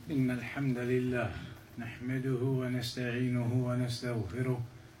إن الحمد لله نحمده ونستعينه ونستغفره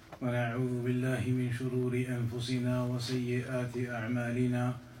ونعوذ بالله من شرور أنفسنا وسيئات أعمالنا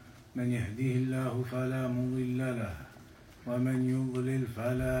من يهده الله فلا مضل له ومن يضلل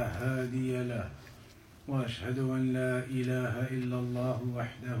فلا هادي له وأشهد أن لا إله إلا الله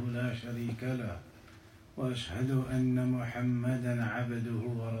وحده لا شريك له وأشهد أن محمدا عبده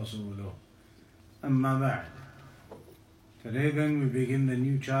ورسوله أما بعد. Today then we begin the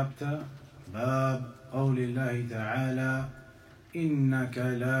new chapter, Bab قول الله تعالى إنك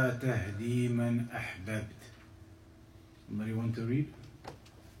لا تهدي من أحببت. Somebody want to read?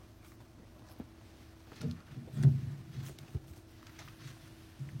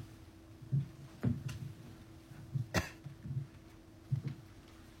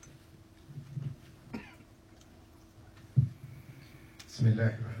 بسم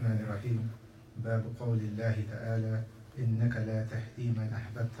الله الرحمن الرحيم. باب قول الله تعالى إنك لا تهدي من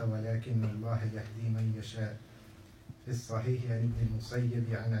أحببت ولكن الله يهدي من يشاء. في الصحيح عن ابن المسيب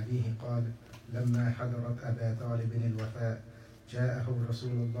عن أبيه قال لما حضرت أبا طالب الوفاء جاءه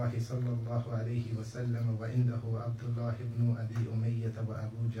رسول الله صلى الله عليه وسلم وعنده عبد الله بن أبي أمية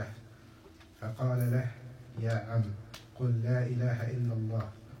وأبو جهل فقال له يا عم قل لا إله إلا الله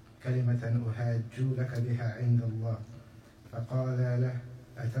كلمة أحاج لك بها عند الله. فقال له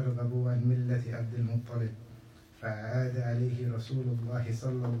أترغب عن ملة عبد المطلب؟ فعاد عليه رسول الله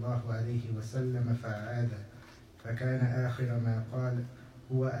صلى الله عليه وسلم فعاد فكان آخر ما قال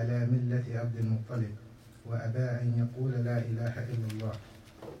هو على ملة عبد المطلب وأبى أن يقول لا إله إلا الله.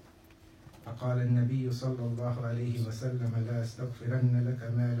 فقال النبي صلى الله عليه وسلم لا أستغفرن لك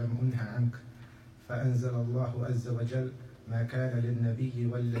ما لم أنه عنك. فأنزل الله عز وجل ما كان للنبي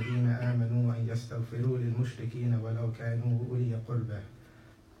والذين آمنوا أن يستغفروا للمشركين ولو كانوا أولي قربى.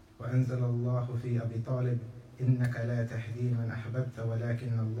 وأنزل الله في أبي طالب إنك لا تهدي من أحببت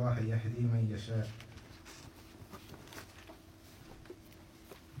ولكن الله يهدي من يشاء.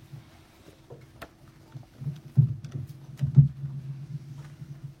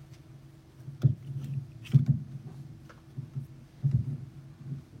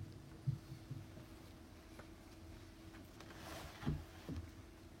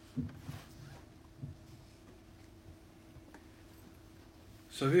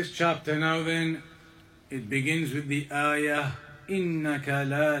 So this chapter now then, it begins with the ayah, إِنَّكَ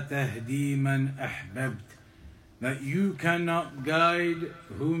لَا تَهْدِي مَنْ أَحْبَبْتَ, that you cannot guide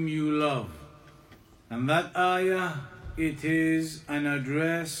whom you love. And that ayah, it is an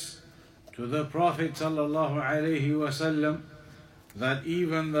address to the Prophet sallallahu alaihi wasallam, that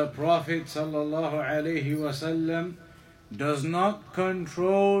even the Prophet sallallahu alaihi wasallam does not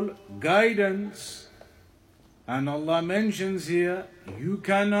control guidance. And Allah mentions here, you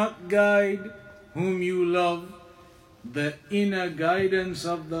cannot guide whom you love. The inner guidance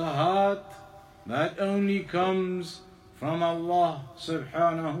of the heart, that only comes from Allah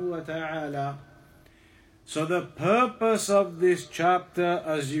subhanahu wa ta'ala. So the purpose of this chapter,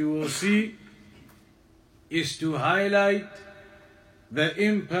 as you will see, is to highlight the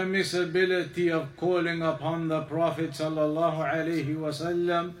impermissibility of calling upon the Prophet sallallahu alaihi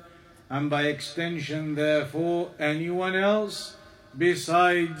wasallam, and by extension therefore anyone else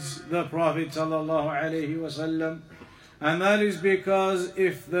besides the Prophet sallallahu alaihi wasallam. And that is because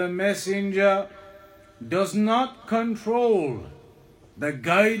if the messenger does not control the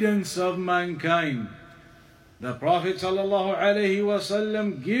guidance of mankind, the Prophet sallallahu alaihi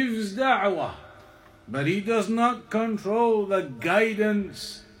wasallam gives da'wah, but he does not control the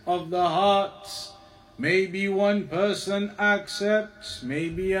guidance of the hearts. Maybe one person accepts,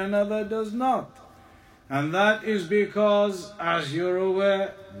 maybe another does not. And that is because, as you're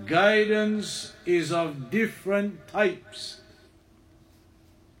aware, guidance is of different types.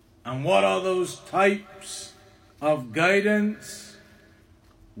 And what are those types of guidance?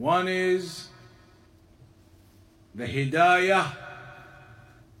 One is the hidayah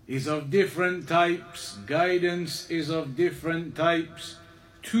is of different types, guidance is of different types.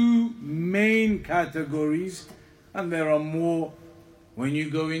 Two main categories, and there are more when you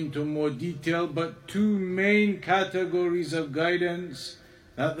go into more detail, but two main categories of guidance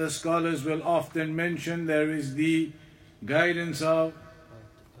that the scholars will often mention. There is the guidance of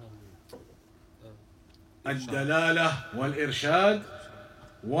ad-dalalah wal-irshad.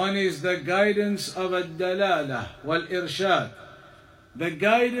 One is the guidance of ad-dalalah wal-irshad, the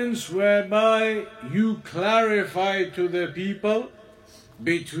guidance whereby you clarify to the people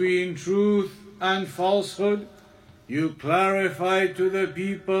between truth and falsehood. You clarify to the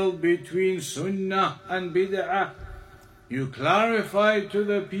people between sunnah and bid'ah. You clarify to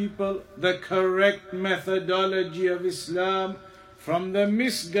the people the correct methodology of Islam from the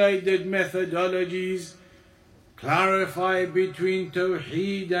misguided methodologies, clarify between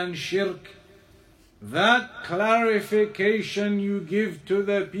Tawheed and Shirk. That clarification you give to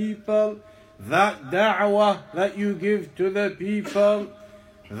the people, that da'wah that you give to the people,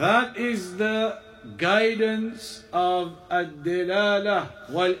 that is the guidance of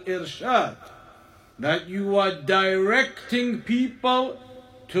ad-dilala wal-irshad, that you are directing people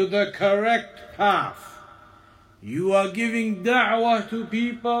to the correct path. You are giving da'wah to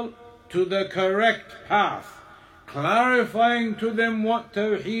people to the correct path, clarifying to them what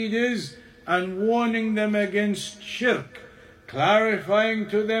Tawheed is and warning them against Shirk, clarifying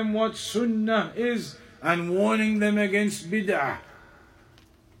to them what Sunnah is and warning them against Bid'ah.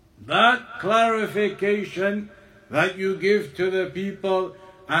 That clarification that you give to the people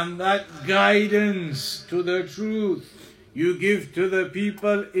and that guidance to the truth you give to the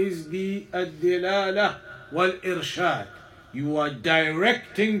people is the ad-dilala wal-irshad. You are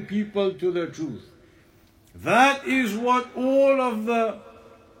directing people to the truth. That is what all of the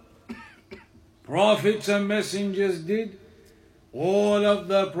prophets and messengers did. All of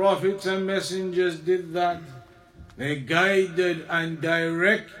the prophets and messengers did that. They guided and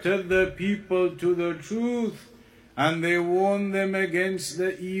directed the people to the truth, and they warned them against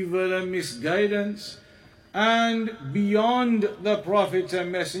the evil and misguidance. And beyond the prophets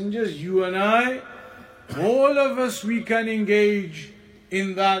and messengers, you and I, all of us, we can engage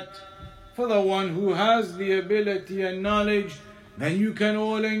in that. For the one who has the ability and knowledge, then you can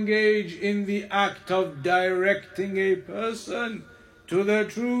all engage in the act of directing a person to the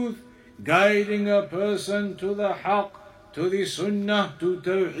truth, guiding a person to the haqq, to the sunnah, to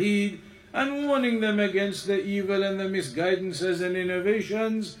tawheed, and warning them against the evil and the misguidances and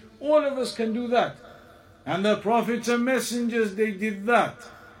innovations. All of us can do that. And the prophets and messengers, they did that.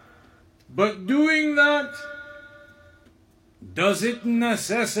 But doing that, does it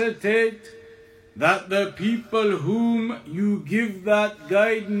necessitate that the people whom you give that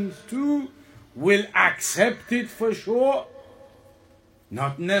guidance to will accept it for sure?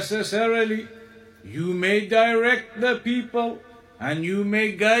 Not necessarily. You may direct the people and you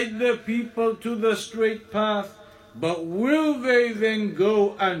may guide the people to the straight path, but will they then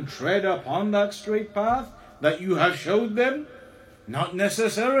go and tread upon that straight path that you have showed them? Not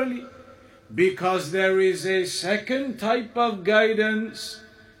necessarily, because there is a second type of guidance,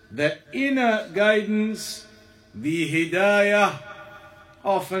 the inner guidance, the hidayah,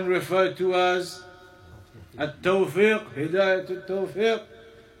 often referred to as at-tawfiq, hidayah at-tawfiq,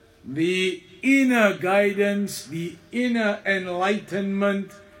 the inner guidance, the inner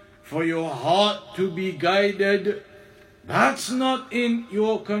enlightenment for your heart to be guided. That's not in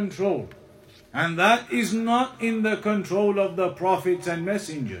your control, and that is not in the control of the prophets and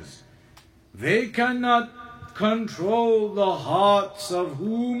messengers. They cannot control the hearts of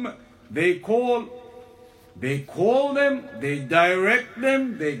whom they call. They call them, they direct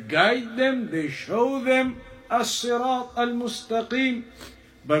them, they guide them, they show them as-sirat al-mustaqim.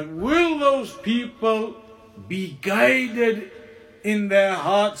 But will those people be guided in their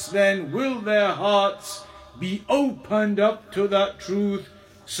hearts then? Will their hearts be opened up to that truth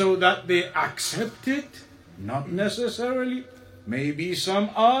so that they accept it? Not necessarily. Maybe some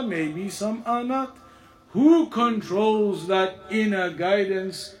are, maybe some are not. Who controls that inner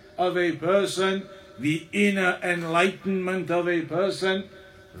guidance of a person, the inner enlightenment of a person?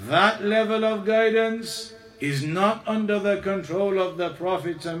 That level of guidance is not under the control of the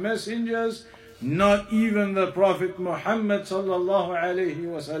prophets and messengers, not even the Prophet Muhammad sallallahu alaihi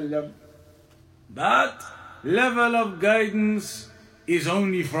wasallam. That level of guidance is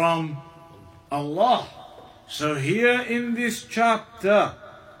only from Allah. So here in this chapter,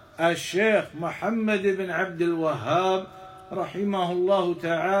 Shaykh Muhammad ibn Abdul Wahhab rahimahullah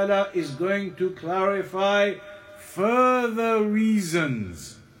ta'ala is going to clarify further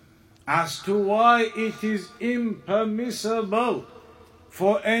reasons as to why it is impermissible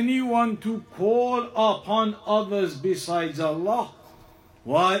for anyone to call upon others besides Allah,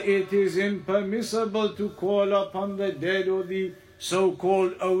 why it is impermissible to call upon the dead or the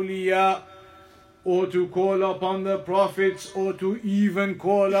so-called awliya, or to call upon the prophets, or to even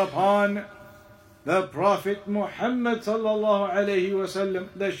call upon the Prophet Muhammad sallallahu alayhi wasallam.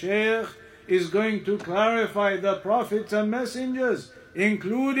 The Shaykh is going to clarify the prophets and messengers,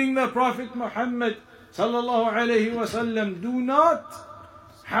 including the Prophet Muhammad sallallahu alayhi wasallam, do not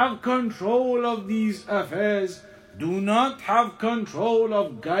have control of these affairs, do not have control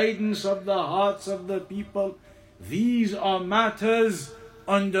of guidance of the hearts of the people. These are matters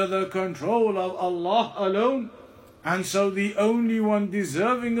under the control of Allah alone, and so the only one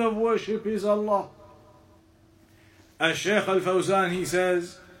deserving of worship is Allah. الشيخ الفوزان, he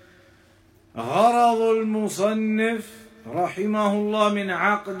says, غرض المصنف رحمه الله من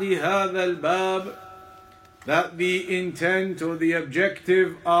عقد هذا الباب, that the intent or the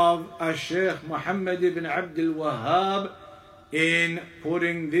objective of Shaykh Muhammad ibn Abdul Wahhab in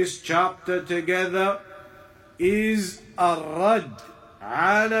putting this chapter together is الرد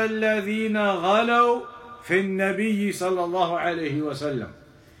على الذين غلوا في النبي صلى الله عليه وسلم.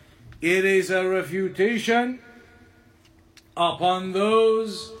 It is a refutation upon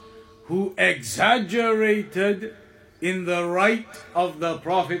those who exaggerated in the right of the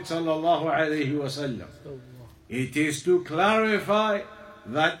Prophet sallallahu alaihi wasallam. It is to clarify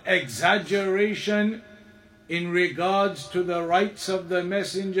that exaggeration in regards to the rights of the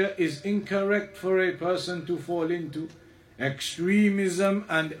Messenger is incorrect for a person to fall into. Extremism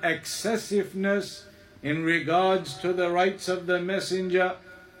and excessiveness in regards to the rights of the Messenger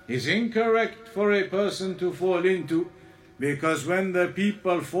is incorrect for a person to fall into, because when the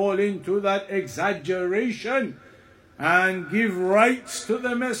people fall into that exaggeration and give rights to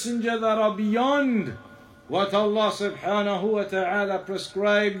the Messenger that are beyond what Allah subhanahu wa ta'ala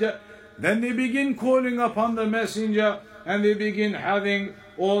prescribed, then they begin calling upon the Messenger and they begin having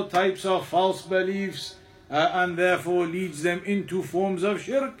all types of false beliefs and therefore leads them into forms of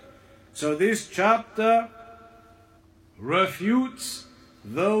shirk. So this chapter refutes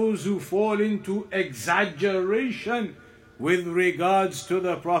those who fall into exaggeration with regards to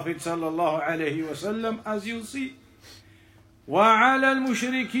the Prophet sallallahu alaihi wasallam, as you'll see. وعلى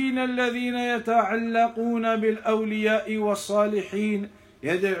المشركين الذين يتعلقون بالأولياء والصالحين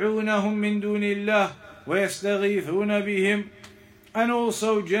يدعونهم من دون الله ويستغيثون بهم. And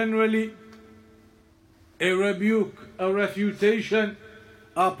also generally a rebuke, a refutation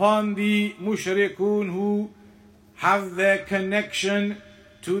upon the mushrikun who have their connection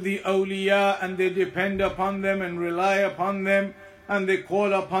to the awliya and they depend upon them and rely upon them and they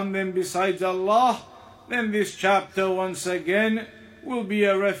call upon them besides Allah. Then this chapter once again will be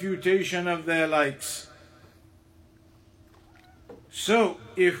a refutation of their likes. So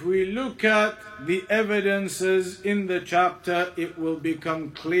if we look at the evidences in the chapter, it will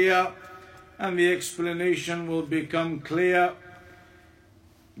become clear and the explanation will become clear.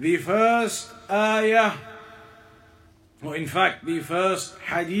 The first ayah, or in fact the first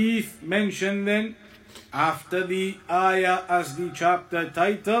hadith mentioned then after the ayah as the chapter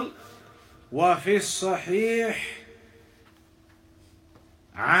title, وفي الصحيح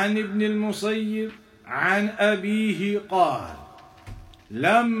عن ابن المصيب عن أبيه قال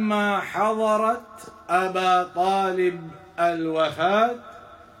لما حضرت أبا طالب الوفاة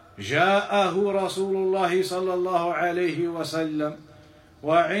جاءه رسول الله صلى الله عليه وسلم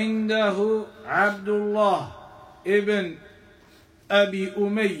وعنده عبد الله ابن أبي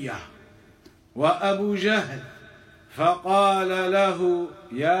أمية وأبو جهل فقال له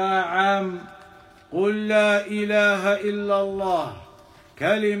يا عم قل لا إله إلا الله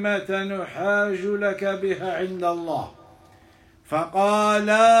كلمة نحاج لك بها عند الله فقال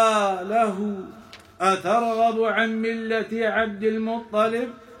له أترغب عن ملة عبد المطلب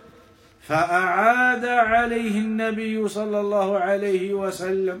فأعاد عليه النبي صلى الله عليه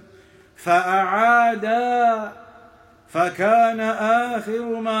وسلم فأعاد فكان آخر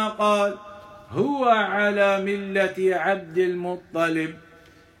ما قال هو على ملة عبد المطلب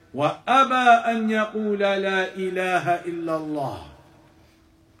وأبى أن يقول لا إله إلا الله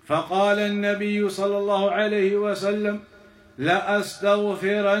فقال النبي صلى الله عليه وسلم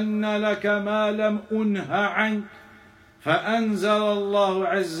لأستغفرن لك ما لم أنه عنك فأنزل الله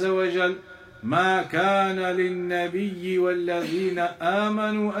عز وجل ما كان للنبي والذين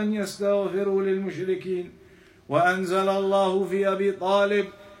آمنوا أن يستغفروا للمشركين وأنزل الله في أبي طالب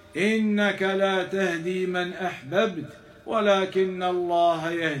إنك لا تهدي من أحببت ولكن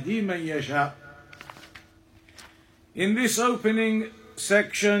الله يهدي من يشاء. In this opening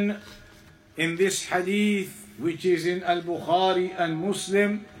section, in this hadith which is in Al-Bukhari and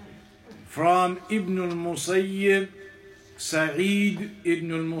Muslim from Ibn al-Musayyib, Sa'id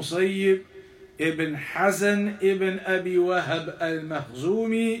ibn al-Musayyib ibn Hazan ibn Abi Wahab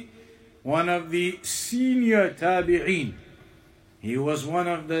al-Makhzumi, one of the senior tabi'een. He was one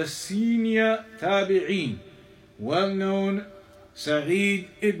of the senior tabi'een, well-known Sa'id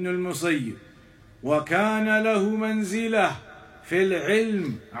ibn al-Musayyib. وكان له منزلة في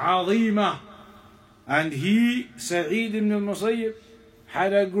العلم عظيمة. And he, Sa'id ibn al-Musayyib,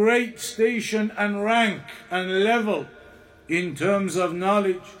 had a great station and rank and level in terms of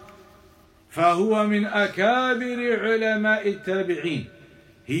knowledge. فهو من أكابر علماء التابعين.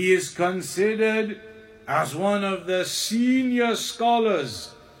 He is considered as one of the senior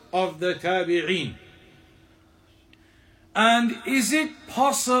scholars of the tabi'een. And is it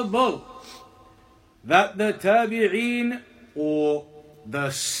possible that the tabi'een or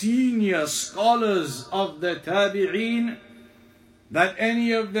the senior scholars of the tabi'een, that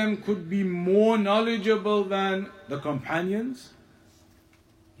any of them could be more knowledgeable than the companions?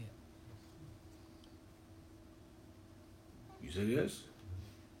 You said yes?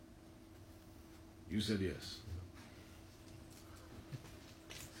 You said yes.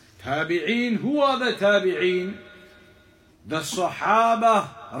 Tabi'een, who are the tabi'een? The Sahaba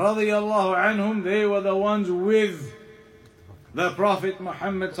radiyallahu anhum, they were the ones with the Prophet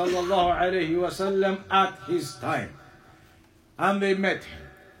Muhammad sallallahu alayhi wasallam at his time. And they met him.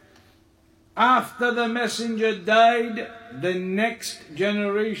 After the messenger died, the next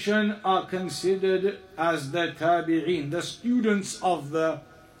generation are considered as the tabi'een, the students of the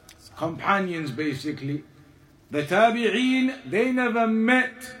companions basically. The tabi'een, they never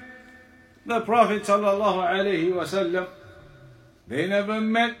met the Prophet sallallahu alayhi wasallam. They never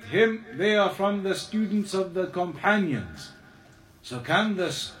met him. They are from the students of the companions. So can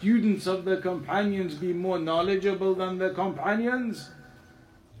the students of the companions be more knowledgeable than the companions?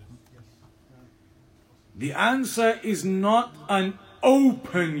 The answer is not an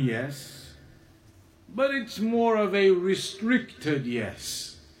open yes, but it's more of a restricted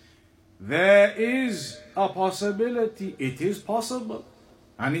yes. There is a possibility, it is possible,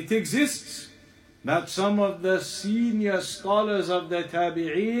 and it exists, that some of the senior scholars of the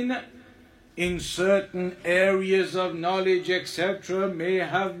tabi'een in certain areas of knowledge, etc., may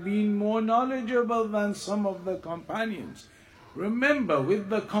have been more knowledgeable than some of the companions. Remember, with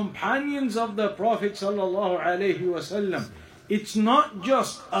the companions of the Prophet sallallahu alaihi wasallam, it's not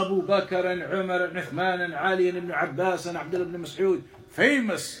just Abu Bakr and Umar and Uthman and Ali and Ibn Abbas and Abdullah ibn Mas'ud,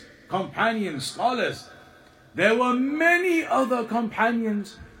 famous companion scholars. There were many other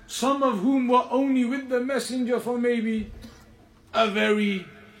companions, some of whom were only with the messenger for maybe a very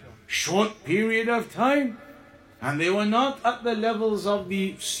short period of time, and they were not at the levels of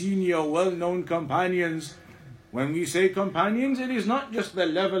the senior well-known companions. When we say companions, it is not just the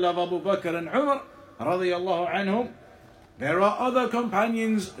level of Abu Bakr and Umar radiyallahu anhum. There are other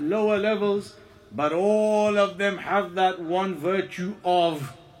companions, lower levels, but all of them have that one virtue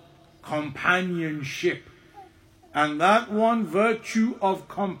of companionship. And that one virtue of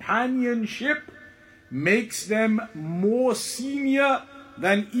companionship makes them more senior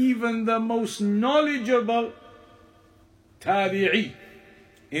than even the most knowledgeable tabi'i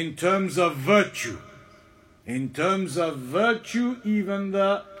in terms of virtue. In terms of virtue, even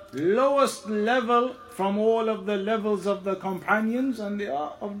the lowest level from all of the levels of the companions, and they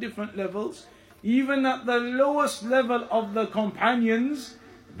are of different levels, even at the lowest level of the companions,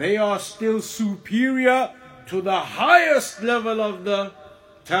 they are still superior to the highest level of the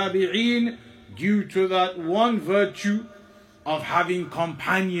tabi'een due to that one virtue of having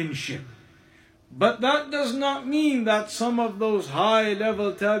companionship. But that does not mean that some of those high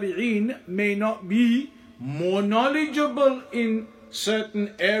level tabi'een may not be more knowledgeable in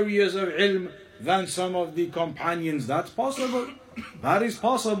certain areas of ilm than some of the companions. That's possible. That is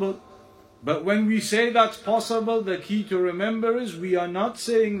possible. But when we say that's possible, the key to remember is we are not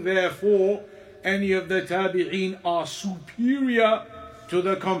saying therefore any of the tabi'een are superior to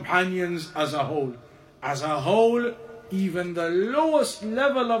the companions as a whole. As a whole, even the lowest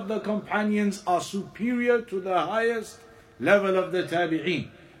level of the companions are superior to the highest level of the tabi'een.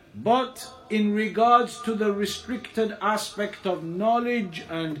 But in regards to the restricted aspect of knowledge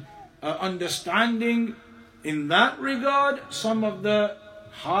and understanding, in that regard, some of the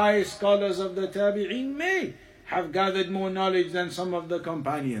high scholars of the tabi'een may have gathered more knowledge than some of the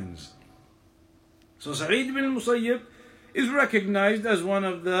companions. So Sa'id ibn al-Musayyib is recognized as one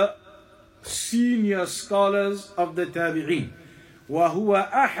of the senior scholars of the tabi'een. وهو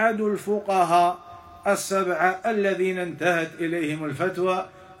أحد الفقهاء السبعة الذين انتهت إليهم الفتوى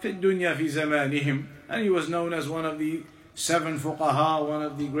في الدنيا في زمانهم. And he was known as one of the 7 fuqaha, one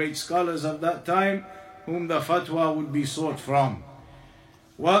of the great scholars of that time, whom the fatwa would be sought from.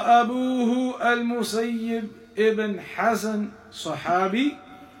 وأبوه المسيب ابن حزن صحابي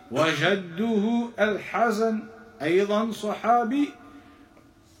وجده الحزن أيضا صحابي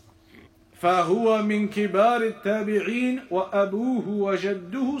فهو من كبار التابعين وأبوه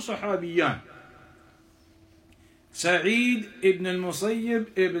وجده صحابيان. Sa'id ibn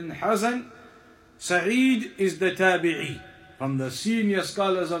al-Musayyib ibn Hazan. Sa'id is the tabi'i, from the senior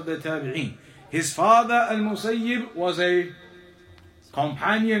scholars of the tabi'in. His father al-Musayyib was a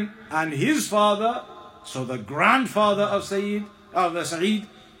companion, and his father, so the grandfather of Sa'id,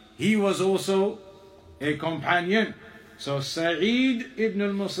 he was also a companion. So Sa'id ibn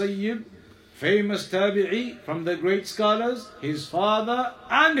al-Musayyib, famous tabi'i from the great scholars, his father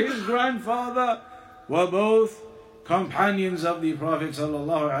and his grandfather were both companions of the Prophet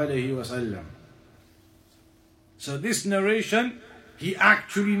sallallahu alaihi wasallam. So this narration, he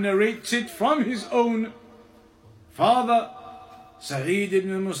actually narrates it from his own father. Sa'id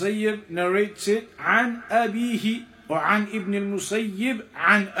ibn al-Musayyib narrates it an abihi, or an ibn al-Musayyib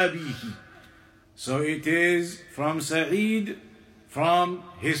an abihi. So it is from Sa'id, from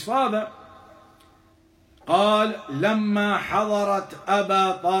his father. قال لما حضرت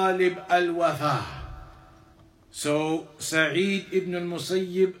أبا طالب الوفاة. So Sa'id ibn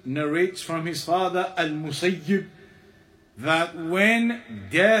al-Musayyib narrates from his father al-Musayyib that when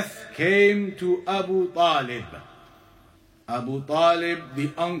death came to Abu Talib, Abu Talib, the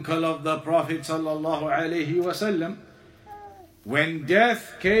uncle of the Prophet sallallahu alaihi wasallam, when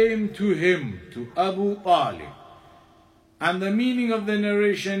death came to him, to Abu Talib, and the meaning of the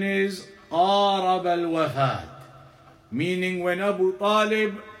narration is قارب الوفاة, meaning when Abu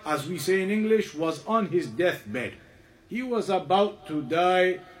Talib, as we say in English, was on his deathbed. He was about to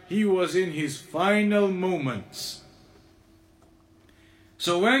die. He was in his final moments.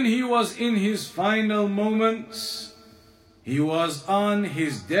 So when he was in his final moments, he was on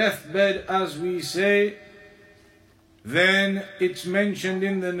his deathbed, as we say, then it's mentioned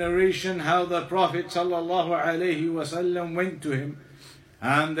in the narration how the Prophet ﷺ went to him,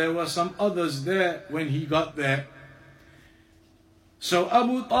 and there were some others there when he got there. So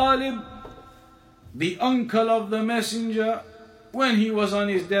Abu Talib, the uncle of the messenger, when he was on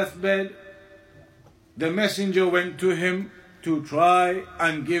his deathbed, the messenger went to him to try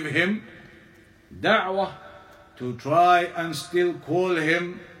and give him da'wah, to try and still call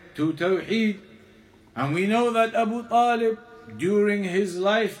him to Tawheed. And we know that Abu Talib, during his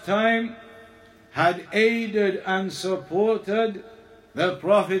lifetime, had aided and supported the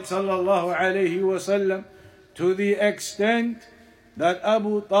Prophet sallallahu alaihi wasallam to the extent that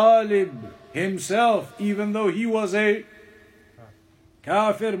Abu Talib himself, even though he was a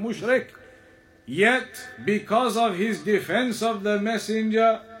kafir mushrik, yet because of his defense of the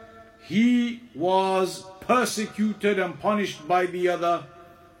messenger, he was persecuted and punished by the other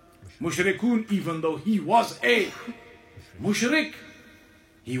mushrikun, even though he was a mushrik.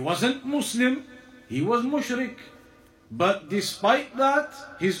 He wasn't Muslim, he was mushrik. But despite that,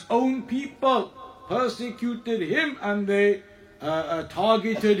 his own people persecuted him and they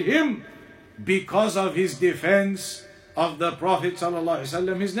targeted him because of his defense of the Prophet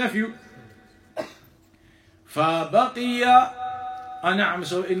ﷺ, his nephew. فَبَقِيَ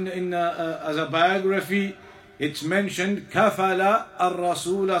So as a biography, it's mentioned كَفَلَ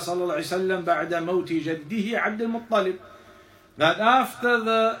الرَّسُولَ صلى الله عليه وسلم بعد موت جده عبد المطلب, that after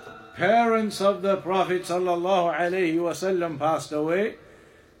the parents of the Prophet sallallahu alaihi wasallam passed away,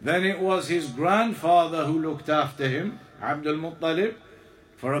 then it was his grandfather who looked after him, Abdul Muttalib,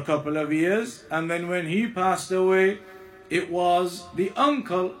 for a couple of years, and then when he passed away, it was the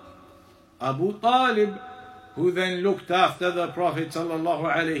uncle, Abu Talib, who then looked after the Prophet sallallahu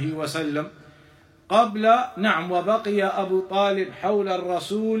alaihi wasallam. وبقي أبو طالب حول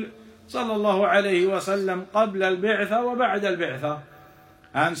الرسول صلى الله عليه وسلم قبل البعثة وبعد البعثة.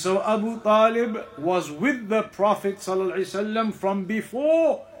 And so Abu Talib was with the Prophet ﷺ from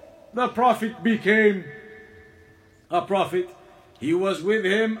before the Prophet became a Prophet. He was with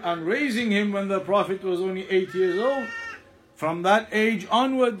him and raising him when the Prophet was only 8 years old. From that age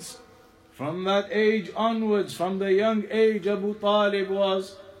onwards, from the young age, Abu Talib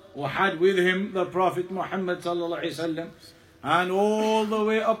was or had with him the Prophet Muhammad ﷺ, and all the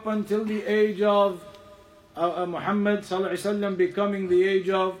way up until the age of Muhammad ﷺ becoming the age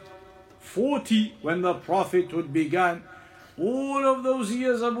of 40 when the prophethood began. All of those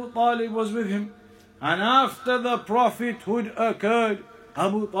years Abu Talib was with him, and after the prophethood occurred,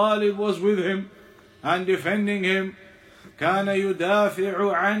 Abu Talib was with him and defending him. كان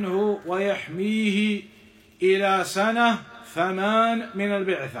يدافع عنه ويحميه إلى سنة 8 من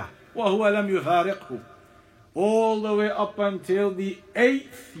البعثة وهو لم يفارقه, all the way up until the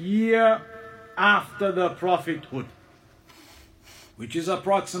 8th year after the prophethood, which is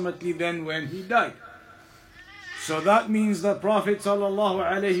approximately then when he died. So that means the Prophet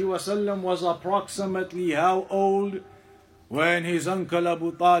ﷺ was approximately how old when his uncle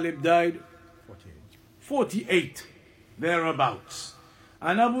Abu Talib died? 48, thereabouts.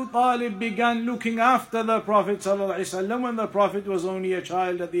 And Abu Talib began looking after the Prophet ﷺ when the Prophet was only a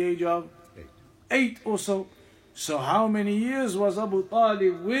child at the age of 8 or so. So how many years was Abu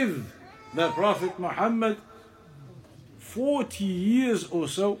Talib with the Prophet Muhammad? 40 years or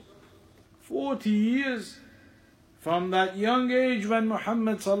so. 40 years. from that young age when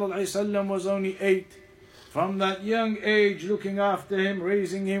Muhammad ﷺ was only 8, from that young age looking after him,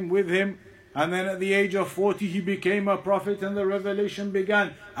 raising him with him, and then at the age of 40 he became a prophet and the revelation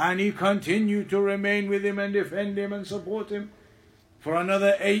began, and he continued to remain with him and defend him and support him for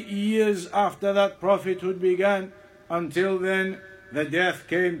another 8 years after that prophethood began, until then the death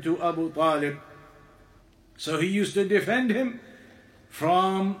came to Abu Talib. So he used to defend him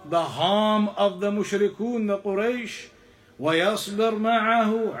from the harm of the mushrikun, the Quraysh, وَيَصْبِرْ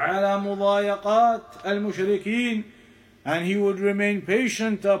مَعَهُ عَلَى مُضَايَقَاتِ الْمُشْرِكِينَ, and he would remain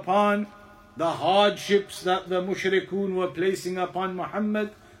patient upon the hardships that the mushrikun were placing upon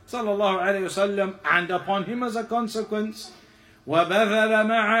Muhammad sallallahu alayhi wasallam and upon him as a consequence. وَبَذَلَ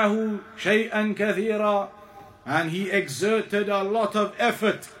مَعَهُ شَيْئًا كَثِيرًا, and he exerted a lot of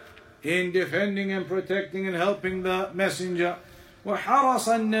effort in defending and protecting and helping the messenger. وحرص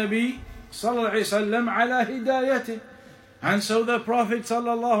النبي صلى الله عليه وسلم على هدايته, and so the Prophet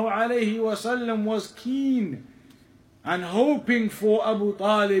صلى الله عليه وسلم was keen and hoping for Abu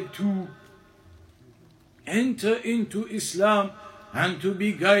Talib to enter into Islam and to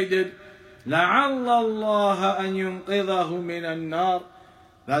be guided. لعل الله أن ينقذه من النار,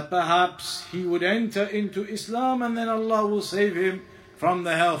 that perhaps he would enter into Islam and then Allah will save him from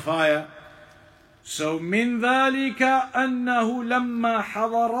the hellfire. So من ذلك أنه لما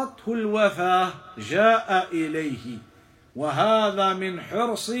حضرته الوفاة جاء إليه، وهذا من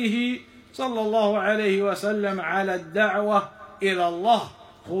حرصه صلى الله عليه وسلم على الدعوة إلى الله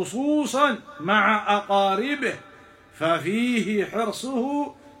خصوصا مع أقاربه، ففيه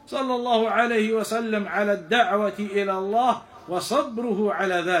حرصه صلى الله عليه وسلم على الدعوة إلى الله وصبره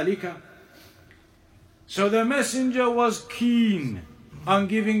على ذلك. So the messenger was keen on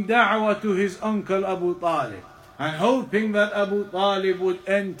giving da'wah to his uncle Abu Talib and hoping that Abu Talib would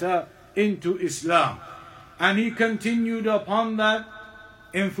enter into Islam. And he continued upon that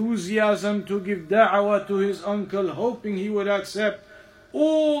enthusiasm to give da'wah to his uncle, hoping he would accept,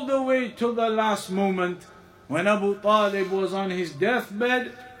 all the way to the last moment when Abu Talib was on his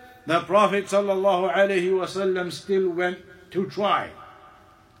deathbed. The Prophet ﷺ still went to try.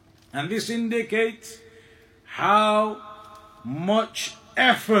 And this indicates how much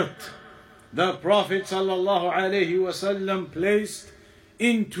effort the Prophet ﷺ placed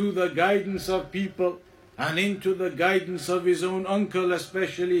into the guidance of people and into the guidance of his own uncle,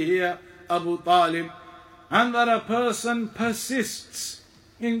 especially here Abu Talib, and that a person persists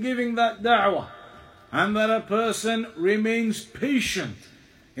in giving that da'wah, and that a person remains patient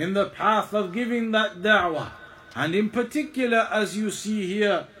in the path of giving that da'wah. And in particular, as you see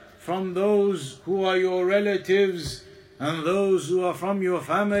here, from those who are your relatives and those who are from your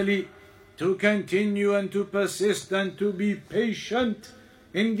family, to continue and to persist and to be patient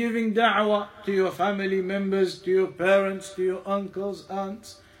in giving da'wah to your family members, to your parents, to your uncles,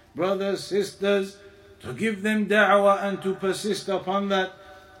 aunts, brothers, sisters, to give them da'wah and to persist upon that,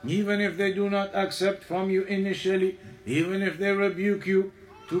 even if they do not accept from you initially, even if they rebuke you,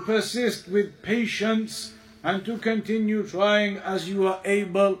 to persist with patience and to continue trying as you are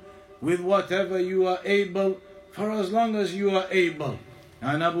able, with whatever you are able, for as long as you are able.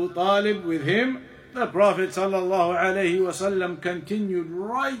 And Abu Talib, with him, the Prophet ﷺ continued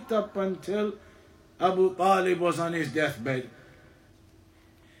right up until Abu Talib was on his deathbed.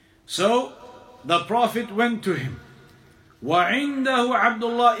 So the Prophet went to him. وعنده عبد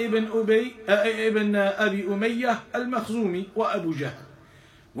الله ابن أبي أمية المخزومي وأبو جهل.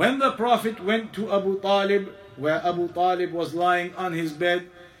 When the Prophet went to Abu Talib, where Abu Talib was lying on his bed,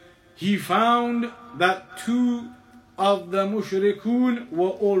 he found that two of the mushrikun were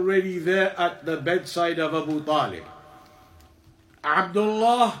already there at the bedside of Abu Talib.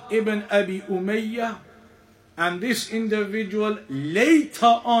 Abdullah ibn Abi Umayyah, and this individual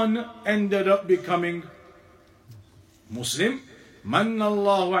later on ended up becoming Muslim. من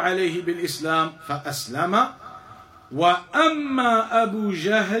الله عليه بالإسلام فأسلم. وأما أبو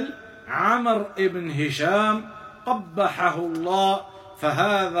جهل عمر ابن هشام قبحه الله،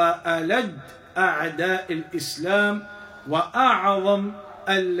 فهذا ألد أعداء الإسلام وأعظم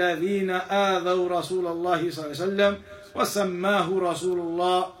الذين آذوا رسول الله صلى الله عليه وسلم، وسماه رسول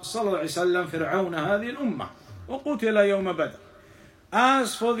الله صلى الله عليه وسلم فرعون هذه الأمة وقتل يوم بدر.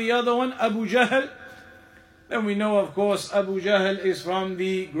 As for the other one, Abu Jahl, then we know, of course, Abu Jahl is from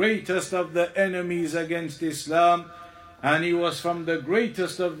the greatest of the enemies against Islam, and he was from the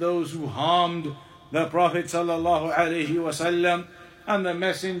greatest of those who harmed the Prophet sallallahu alaihi wasallam, and the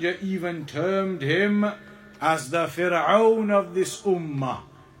Messenger even termed him as the Fir'aun of this ummah,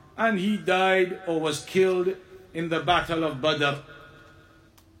 and he died or was killed in the battle of Badr.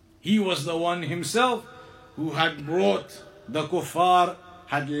 He was the one himself who had brought the kuffar,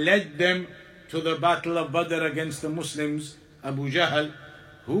 had led them to the battle of Badr against the Muslims, Abu Jahl,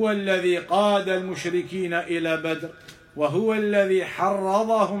 هو الذي قاد المشركين إلى بدر وهو الذي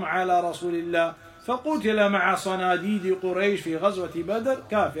حرضهم على رسول الله فقتل مع صناديد قريش في غزوة بدر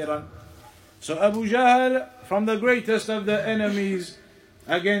كافرا. So Abu Jahl, from the greatest of the enemies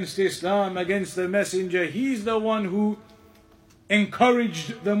against Islam, against the messenger, he's the one who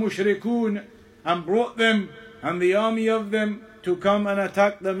encouraged the mushrikun and brought them and the army of them to come and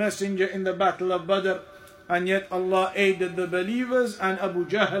attack the messenger in the battle of Badr. And yet Allah aided the believers, and Abu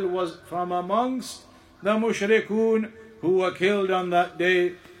Jahl was from amongst the mushrikun who were killed on that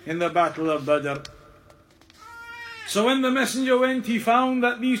day in the battle of Badr. So when the messenger went, he found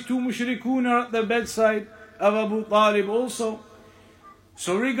that these two mushrikun are at the bedside of Abu Talib also.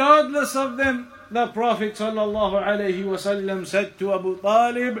 So regardless of them, the Prophet ﷺ said to Abu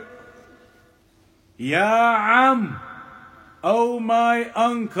Talib, Ya Am, O my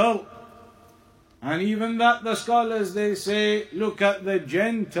uncle. And even that the scholars, they say, look at the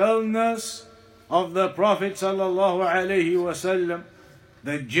gentleness of the Prophet ﷺ,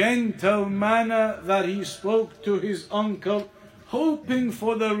 the gentle manner that he spoke to his uncle, hoping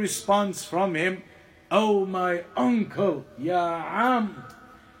for the response from him. Oh my uncle, Ya Am,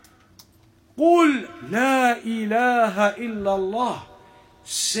 قُل لَا إِلَهَ إِلَّا اللَّهِ.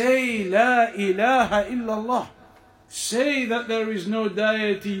 Say La ilaha illallah. Say that there is no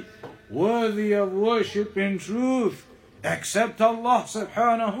deity worthy of worship in truth except Allah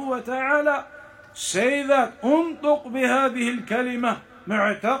subhanahu wa ta'ala. Say that. انطق بهذه الكلمة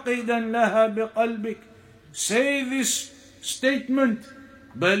معتقدا لها بقلبك. Say this statement,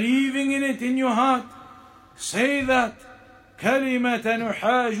 believing in it in your heart. Say that. كلمة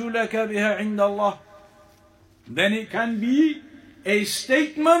نحاج لك بها عند الله. Then it can be a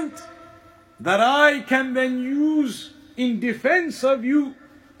statement that I can then use in defense of you.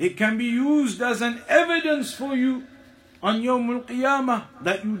 It can be used as an evidence for you on Yawm al-Qiyamah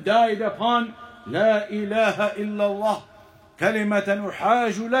that you died upon La ilaha illallah. كلمة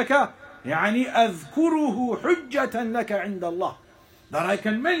أحاج لك يعني أذكره حجة لك عند الله. That I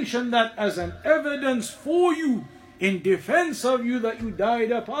can mention that as an evidence for you in defense of you that you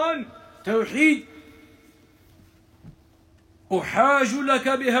died upon Tawheed. أحاج لك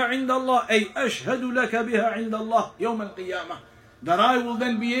بها عند الله أي أشهد لك بها عند الله يوم القيامة. That I will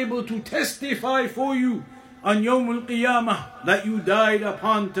then be able to testify for you on Yawm al-Qiyamah that you died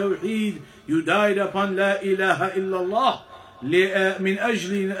upon Tawheed, you died upon La ilaha illallah من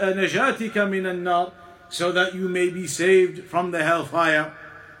أجل نجاتك من النار, so that you may be saved from the hellfire.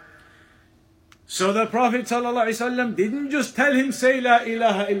 So the Prophet ﷺ didn't just tell him say La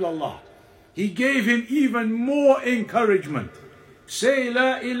ilaha illallah. He gave him even more encouragement. Say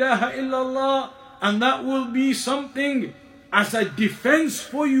La ilaha illallah, and that will be something as a defense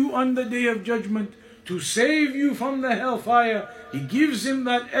for you on the Day of Judgment, to save you from the hellfire. He gives him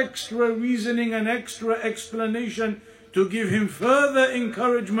that extra reasoning and extra explanation to give him further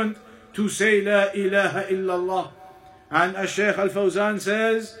encouragement to say La ilaha illallah. And as Shaykh Al-Fawzan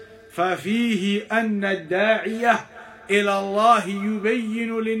says, فَفِيهِ أَنَّ الدَّاعِيَةِ إِلَى اللَّهِ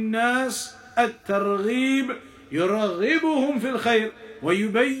يُبَيِّنُ لِلنَّاسِ الترغيب يرغبهم في الخير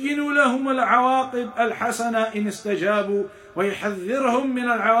ويبين لهم العواقب الحسنة إن استجابوا ويحذرهم من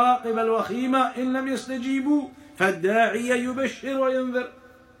العواقب الوخيمة إن لم يستجيبوا فالداعي يبشر وينذر.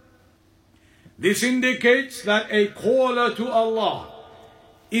 This indicates that a caller to Allah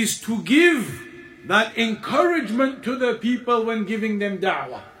is to give that encouragement to the people when giving them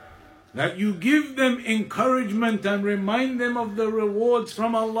da'wah. That you give them encouragement and remind them of the rewards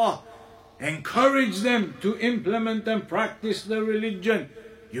from Allah. Encourage them to implement and practice the religion.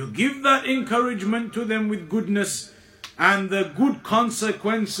 You give that encouragement to them with goodness and the good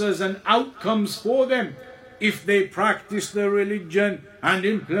consequences and outcomes for them if they practice the religion and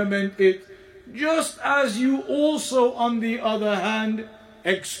implement it. Just as you also, on the other hand,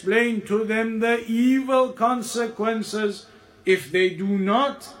 explain to them the evil consequences if they do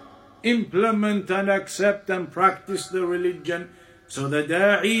not implement and accept and practice the religion. So the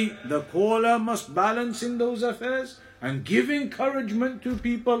da'i, the caller, must balance in those affairs and give encouragement to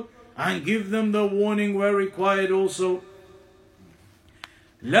people and give them the warning where required also.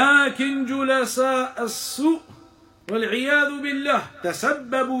 لكن جلساء السوء والعياذ بالله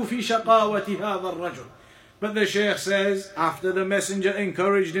تسببوا في شقاوة هذا الرجل. But the Shaykh says, after the messenger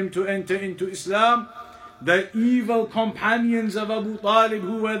encouraged him to enter into Islam, the evil companions of Abu Talib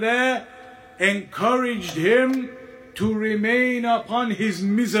who were there encouraged him to remain upon his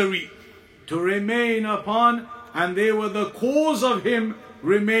misery, to remain upon, and they were the cause of him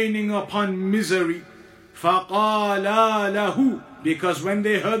remaining upon misery. فَقَالَا لَهُ. Because when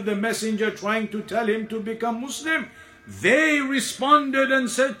they heard the messenger trying to tell him to become Muslim, they responded and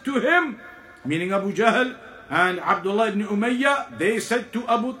said to him, meaning Abu Jahl and Abdullah ibn Umayyah, they said to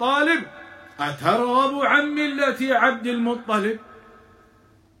Abu Talib, أَتَرْغَبُ عَنْ مِلَّةِ عَبْدِ الْمُطَّلِبِ.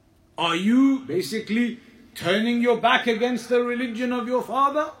 Are you basically turning your back against the religion of your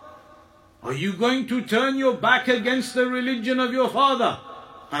father? Are you going to turn your back against the religion of your father?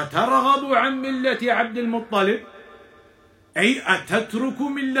 أَتَرْغَبُ عَنْ مِلَّةِ عَبْدِ الْمُطَّلِبِ أي أَتَتْرُكُ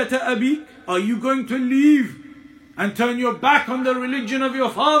مِلَّةَ أَبِيكَ. Are you going to leave and turn your back on the religion of your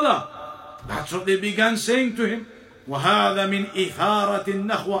father? That's what they began saying to him. وَهَذَا مِنْ إِثَارَةِ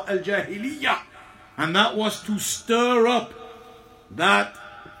النَّخْوَةِ الْجَاهِلِيَّةِ. And that was to stir up that,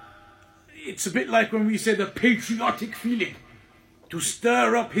 it's a bit like when we say the patriotic feeling. To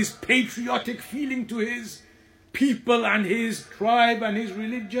stir up his patriotic feeling to his people and his tribe and his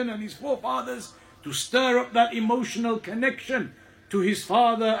religion and his forefathers. To stir up that emotional connection to his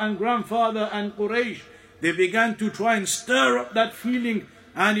father and grandfather and Quraysh. They began to try and stir up that feeling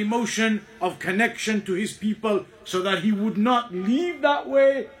and emotion of connection to his people so that he would not leave that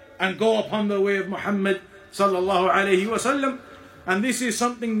way and go upon the way of Muhammad sallallahu alayhi wasallam. And this is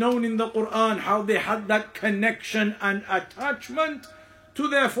something known in the Quran, how they had that connection and attachment to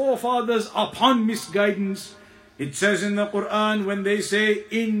their forefathers upon misguidance. It says in the Quran when they say,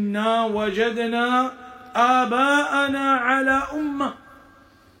 إِنَّا وَجَدْنَا آبَاءَنَا عَلَى أُمَّةٍ.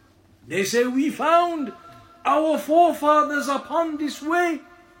 They say, we found our forefathers upon this way.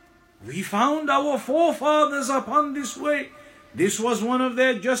 We found our forefathers upon this way. This was one of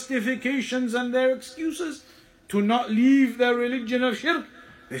their justifications and their excuses to not leave their religion of shirk.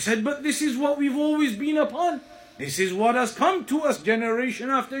 They said, but this is what we've always been upon. This is what has come to us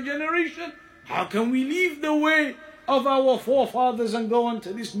generation after generation. How can we leave the way of our forefathers and go on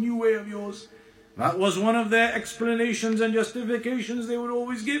to this new way of yours? That was one of their explanations and justifications they would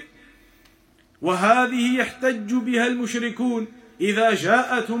always give. وَهَذِهِ يَحْتَجُّ بِهَا الْمُشْرِكُونَ إِذَا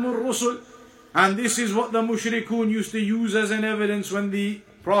جَاءَتْهُمُ الرُّسُلُ. And this is what the mushrikun used to use as an evidence when the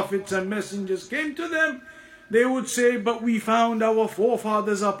prophets and messengers came to them. They would say, but we found our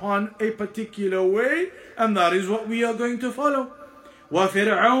forefathers upon a particular way, and that is what we are going to follow.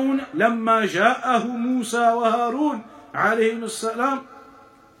 وَفِرْعَوْنَ لَمَّا جَاءَهُ مُوسَى وَهَارُونَ عَلَيْهِمُ السَّلَامُ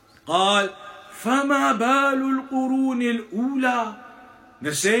قال فَمَا بَالُ الْقُرُونِ الْأُولَى.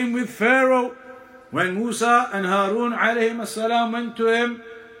 The same with Pharaoh. When Musa and Harun alayhim as-salam went to him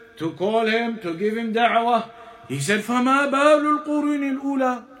to call him, to give him da'wah, he said, فَمَا بَالُ الْقُرُونِ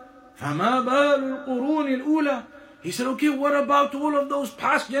الْأُولَى. فَمَا بَالُ الْقُرُونِ الْأُولَى. He said, okay, what about all of those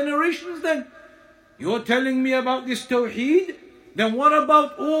past generations then? You're telling me about this tawheed? Then what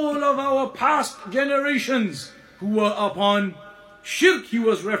about all of our past generations who were upon shirk he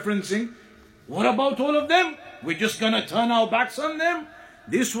was referencing? What about all of them? We're just going to turn our backs on them?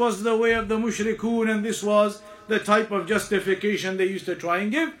 This was the way of the mushrikun, and this was the type of justification they used to try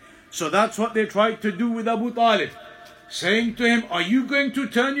and give. So that's what they tried to do with Abu Talib, saying to him, are you going to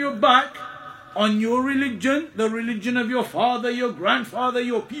turn your back on your religion, the religion of your father, your grandfather,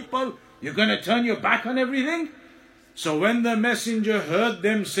 your people? You're going to turn your back on everything? So when the messenger heard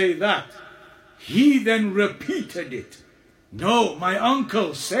them say that, he then repeated it. No, my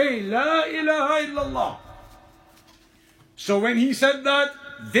uncle, say La ilaha illallah. So when he said that,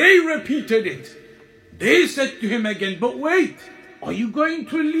 they repeated it. They said to him again, but wait, are you going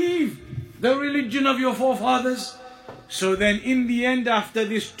to leave the religion of your forefathers? So then in the end, after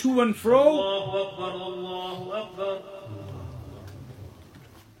this to and fro, Allahu Akbar, Allahu Akbar.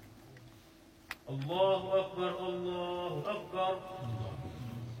 Allahu Akbar, Allahu Akbar.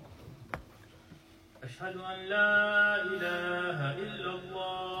 أشهد أن لا إله إلا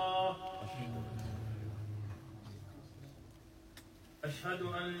الله. أشهد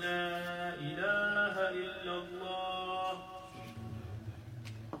أن لا إله إلا الله.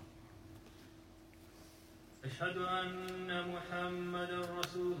 أشهد أن محمدا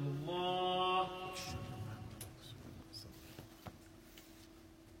رسول الله.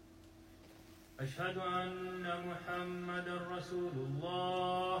 أشهد أن محمدا رسول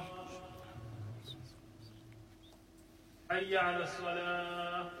الله. حي على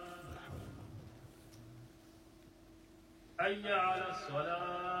الصلاة. حي على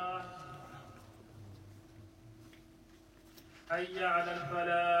الصلاة. حي على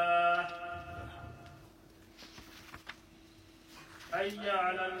الفلاح. حي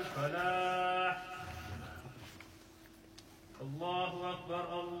على الفلاح. الله أكبر،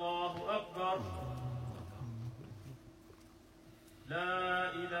 الله أكبر.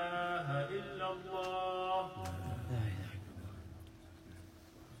 لا إله إلا الله.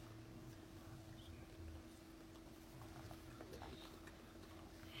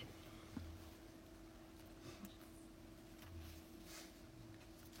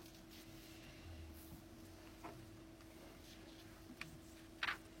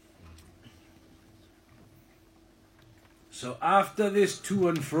 So after this to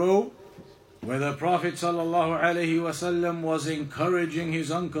and fro, where the Prophet ﷺ was encouraging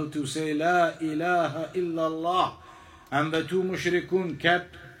his uncle to say La ilaha illallah, and the two mushrikun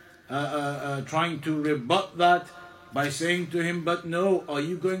kept trying to rebut that by saying to him, but no, are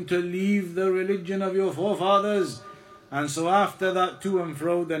you going to leave the religion of your forefathers? And so after that to and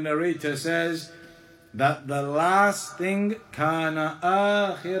fro, the narrator says that the last thing, kana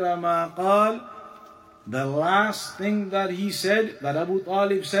akhira ma qal, the last thing that he said, that Abu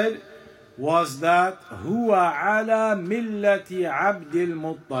Talib said, was that huwa ala millati Abdul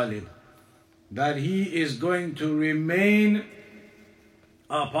Muttalib, that he is going to remain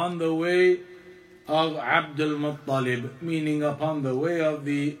upon the way of Abdul Muttalib, meaning upon the way of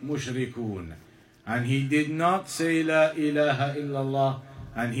the mushrikun. And he did not say La ilaha illallah,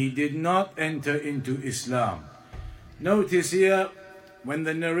 and he did not enter into Islam. Notice here, when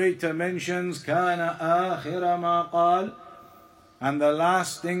the narrator mentions Kana akhira ma qal, and the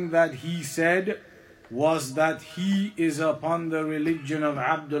last thing that he said was that he is upon the religion of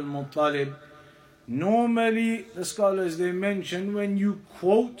Abdul Muttalib. Normally, the scholars, they mention when you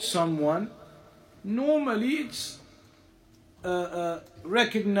quote someone, normally it's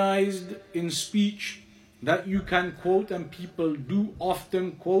recognized in speech that you can quote, and people do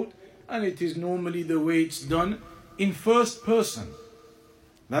often quote, and it is normally the way it's done in first person.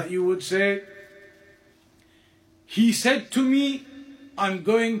 That you would say, he said to me, I'm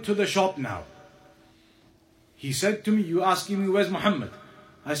going to the shop now. He said to me, you asking me, where's Muhammad?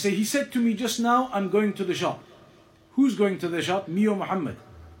 I say, he said to me just now, I'm going to the shop. Who's going to the shop, me or Muhammad?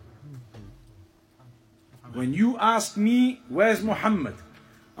 When you ask me, where's Muhammad?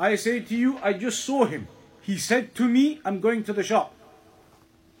 I say to you, I just saw him. He said to me, I'm going to the shop.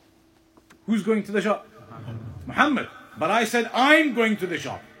 Who's going to the shop? Muhammad. But I said, I'm going to the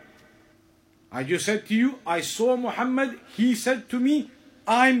shop. I just said to you, I saw Muhammad. He said to me,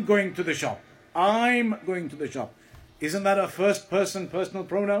 I'm going to the shop. I'm going to the shop. Isn't that a first person personal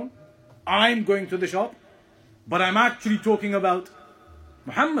pronoun? I'm going to the shop. But I'm actually talking about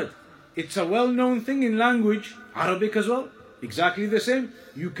Muhammad. It's a well-known thing in language, Arabic as well. Exactly the same.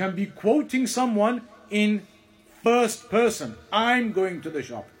 You can be quoting someone in first person. I'm going to the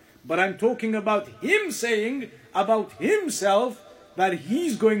shop. But I'm talking about him saying about himself that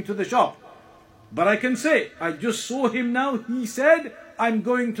he's going to the shop. But I can say, I just saw him now. He said, I'm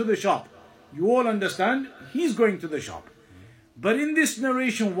going to the shop. You all understand? He's going to the shop. But in this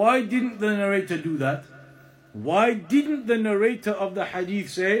narration, why didn't the narrator do that? Why didn't the narrator of the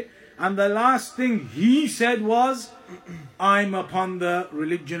hadith say, and the last thing he said was, I'm upon the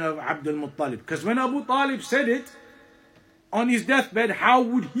religion of Abdul Muttalib? Because when Abu Talib said it on his deathbed, how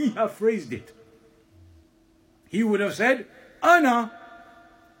would he have phrased it? He would have said,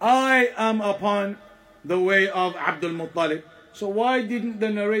 I am upon the way of Abdul Muttalib. So why didn't the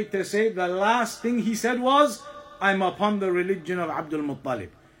narrator say the last thing he said was, I'm upon the religion of Abdul Muttalib?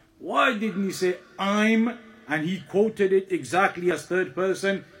 Why didn't he say, I'm, and he quoted it exactly as third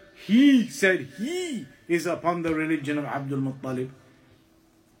person? He said he is upon the religion of Abdul Muttalib.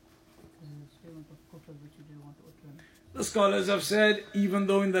 The scholars have said, even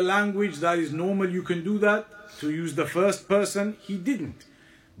though in the language that is normal you can do that, to use the first person, he didn't.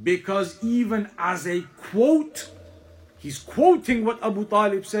 Because even as a quote, he's quoting what Abu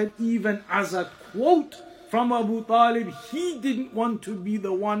Talib said, even as a quote from Abu Talib, he didn't want to be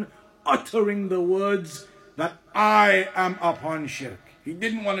the one uttering the words that I am upon shirk. He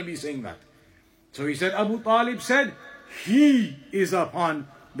didn't want to be saying that. So he said, Abu Talib said, he is upon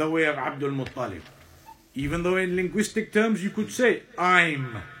the way of Abdul Muttalib. Even though in linguistic terms you could say,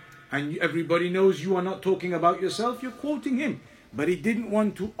 I'm, and everybody knows you are not talking about yourself, you're quoting him. But he didn't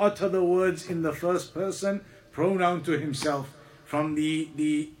want to utter the words in the first person pronoun to himself, from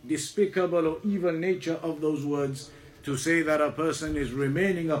the despicable or evil nature of those words, to say that a person is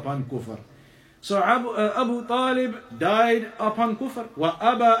remaining upon kufr. So Abu Talib died upon kufr.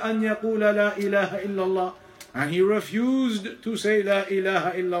 وَأَبَى أَنْ يَقُولَ لَا إِلَهَ إِلَّا اللَّهِ, and he refused to say La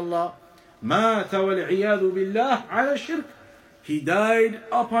ilaha illallah. مَاتَ وَالْعِيَاذُ بِاللَّهِ عَلَى الشِّرْكِ, he died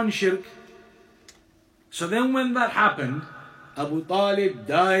upon shirk. So then when that happened, Abu Talib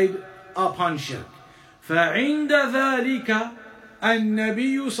died upon shirk. فعند ذلك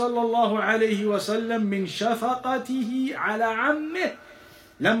النبي صلى الله عليه وسلم من شفقته على عمه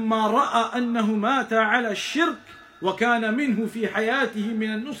لما رأى أنه مات على الشرك وكان منه في حياته من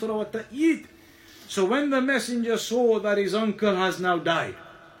النصرة والتأييد. So when the messenger saw that his uncle has now died,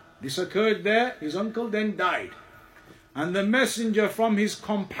 this occurred there, his uncle then died, and the messenger, from his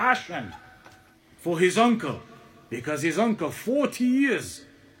compassion for his uncle, because his uncle 40 years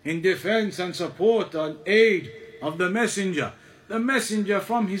in defense and support and aid of the messenger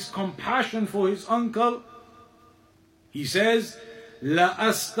from his compassion for his uncle, he says,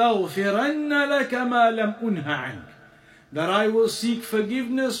 لَأَسْتَغْفِرَنَّ لَكَ مَا لَمْ أُنْهَ عَنْكَ, that I will seek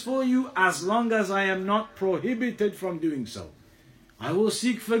forgiveness for you as long as I am not prohibited from doing so. I will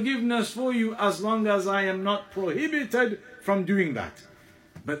seek forgiveness for you as long as I am not prohibited from doing that.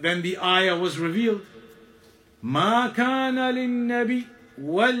 But then the ayah was revealed. مَا كَانَ لِلنَّبِيِّ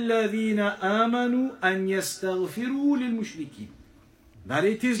وَالَّذِينَ آمَنُوا أَنْ يَسْتَغْفِرُوا لِلْمُشْرِكِينَ, that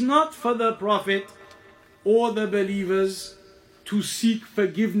it is not for the Prophet or the believers to seek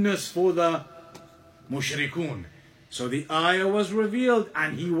forgiveness for the mushrikun. So the ayah was revealed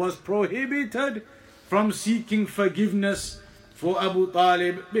and he was prohibited from seeking forgiveness for Abu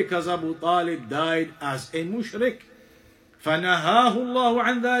Talib because Abu Talib died as a mushrik. فنهاه الله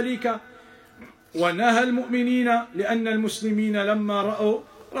عن ذلك ونهى المؤمنين لأن المسلمين لما رأوا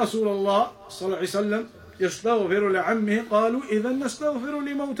رسول الله صلى الله عليه وسلم يستغفر لعمه قالوا إذا نستغفر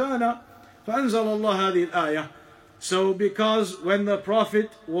لموتانا فأنزل الله هذه الآية. So because when the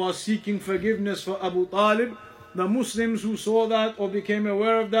Prophet was seeking forgiveness for Abu Talib, the Muslims who saw that or became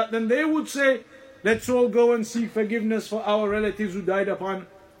aware of that, then they would say, let's all go and seek forgiveness for our relatives who died upon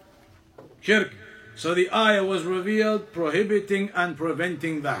shirk. So the ayah was revealed prohibiting and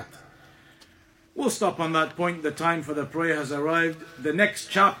preventing that. We'll stop on that point. The time for the prayer has arrived. The next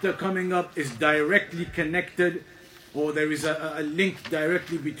chapter coming up is directly connected, or there is a link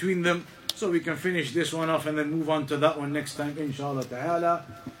directly between them. So we can finish this one off and then move on to that one next time, inshallah ta'ala.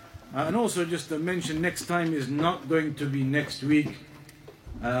 And also just to mention, next time is not going to be next week.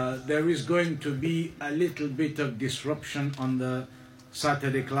 There is going to be a little bit of disruption on the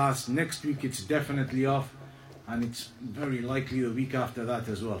Saturday class. Next week it's definitely off, and it's very likely the week after that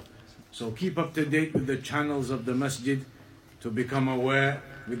as well. So keep up to date with the channels of the masjid to become aware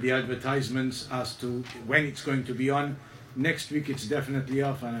with the advertisements as to when it's going to be on. Next week it's definitely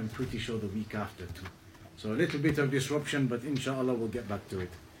off, and I'm pretty sure the week after too. So a little bit of disruption, but inshallah we'll get back to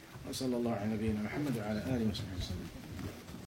it. وصلى الله على نبينا محمد وعلى آله وصحبه وسلم.